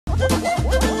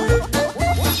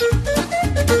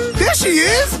There she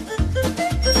is!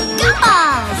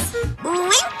 Gumballs!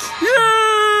 Wink!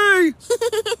 Yay!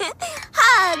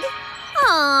 Hug!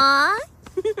 Aww!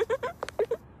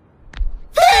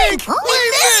 Pink! Oh, We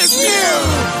missed you!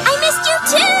 I missed you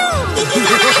too!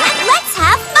 Let's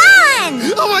have fun!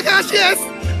 Oh my gosh, yes!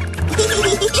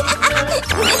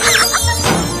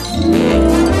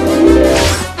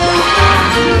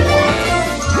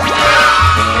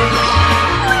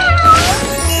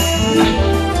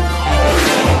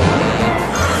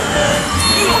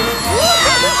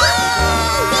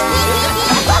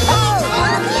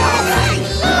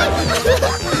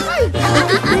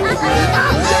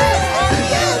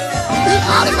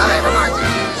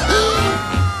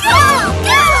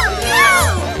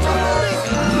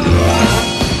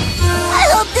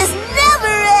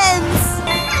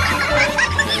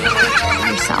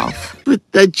 But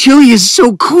that chili is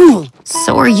so cool.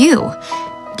 So are you.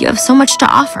 You have so much to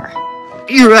offer.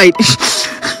 You're right.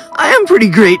 I am pretty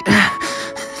great.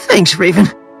 Thanks, Raven.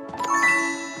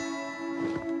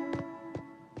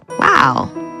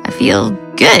 Wow. I feel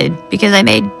good because I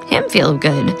made him feel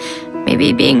good.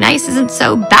 Maybe being nice isn't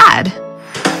so bad.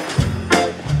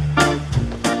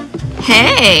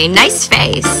 Hey, nice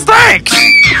face. Thanks!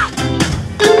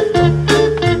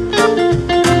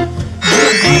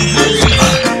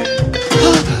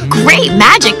 Great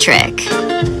magic trick.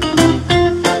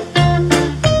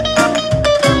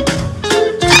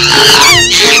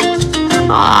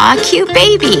 Aw, cute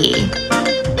baby.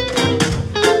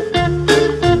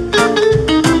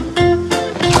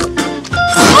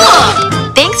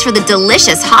 Thanks for the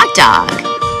delicious hot dog.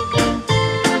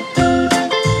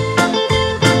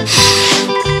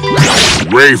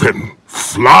 Raven,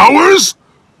 flowers?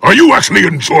 Are you actually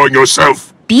enjoying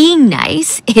yourself? Being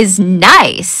nice is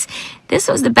nice. This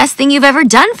was the best thing you've ever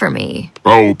done for me.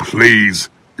 Oh, please.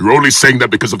 You're only saying that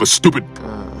because of a stupid...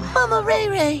 Mama Ray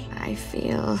Ray! I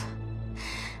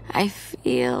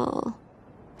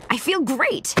feel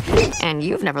great. And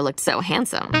you've never looked so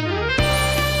handsome.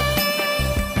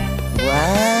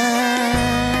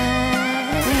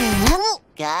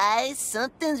 Guys,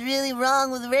 something's really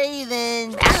wrong with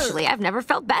Raven. Actually, I've never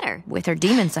felt better. With her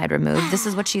demon side removed, this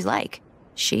is what she's like.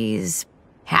 She's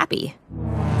happy.